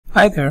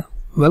Hi there,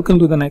 welcome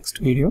to the next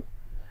video,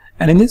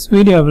 and in this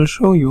video I will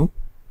show you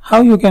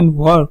how you can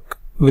work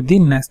with the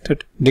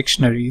nested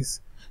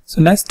dictionaries.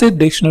 So nested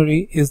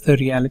dictionary is the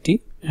reality,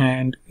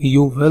 and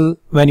you will,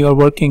 when you are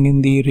working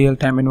in the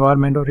real-time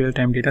environment or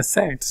real-time data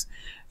sets,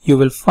 you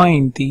will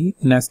find the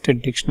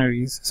nested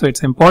dictionaries. So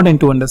it's important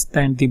to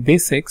understand the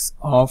basics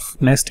of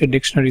nested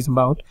dictionaries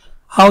about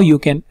how you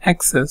can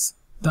access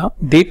the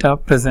data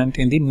present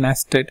in the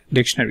nested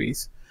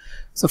dictionaries.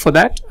 So for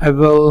that, I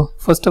will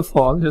first of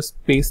all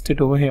just paste it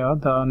over here,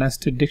 the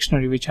nested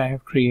dictionary which I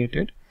have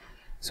created.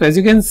 So as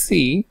you can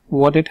see,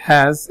 what it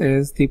has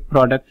is the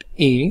product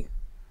A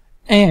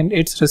and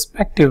its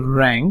respective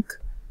rank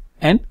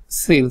and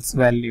sales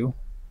value,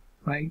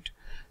 right?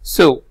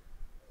 So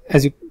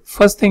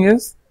first thing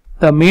is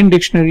the main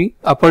dictionary,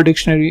 upper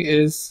dictionary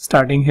is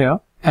starting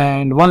here,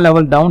 and one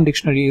level down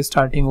dictionary is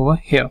starting over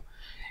here.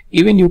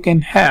 Even you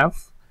can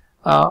have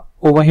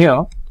over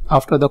here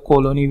after the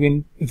colon,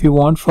 even if you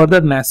want further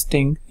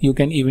nesting, you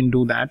can even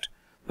do that.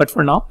 But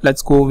for now,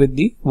 let's go with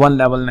the one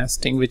level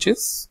nesting, which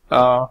is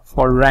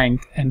for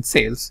rank and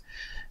sales.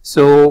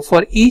 So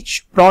for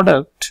each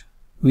product,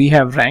 we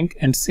have rank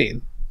and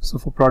sale. So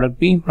for product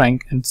B,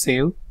 rank and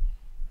sale.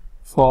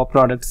 For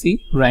product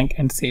C, rank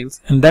and sales.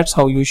 And that's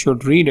how you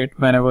should read it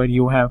whenever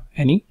you have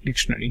any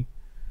dictionary.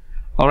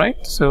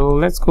 Alright, so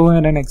let's go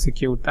ahead and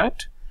execute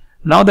that.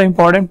 Now the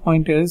important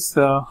point is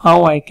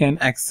how I can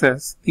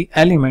access the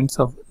elements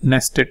of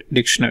nested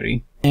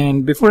dictionary.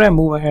 And before I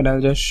move ahead,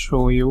 I'll just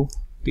show you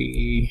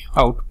the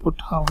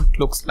output, how it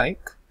looks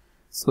like.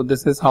 So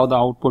this is how the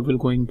output will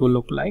going to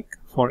look like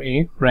for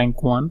A,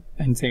 rank 1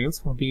 and sales,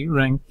 for B,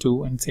 rank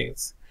 2 and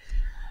sales.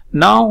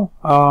 Now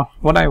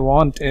what I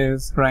want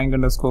is rank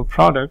underscore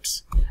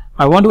products.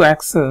 I want to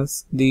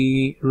access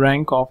the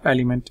rank of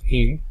element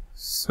A.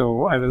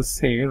 So I will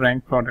say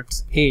rank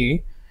products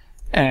A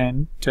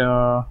and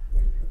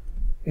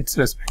its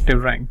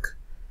respective rank.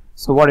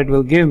 So what it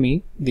will give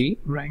me, the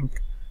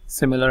rank.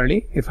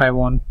 Similarly, if I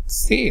want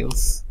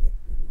sales,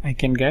 I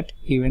can get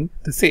even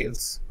the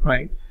sales,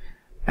 right?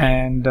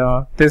 And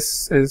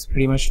this is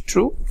pretty much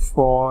true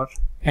for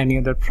any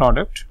other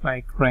product,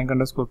 like rank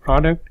underscore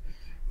product.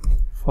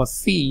 For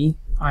C,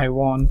 I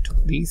want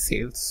the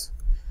sales.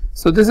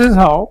 So this is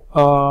how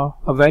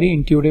a very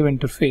intuitive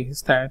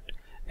interface that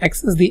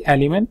accesses the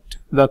element,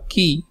 the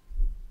key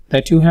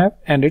that you have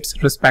and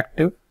its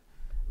respective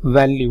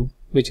value,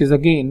 which is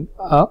again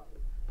a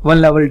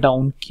one level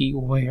down key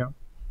over here,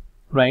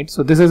 right?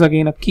 So this is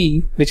again a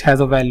key which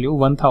has a value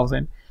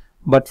 1000,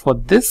 but for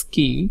this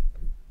key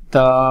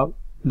the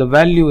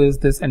value is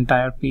this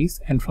entire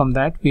piece, and from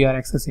that we are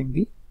accessing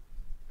the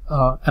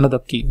another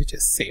key which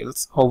is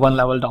sales, or one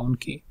level down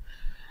key.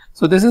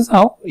 So this is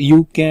how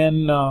you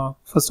can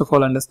first of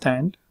all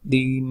understand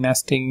the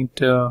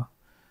nested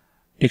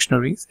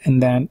dictionaries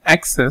and then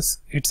access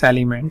its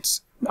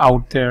elements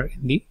out there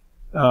in the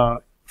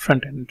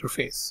front-end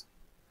interface.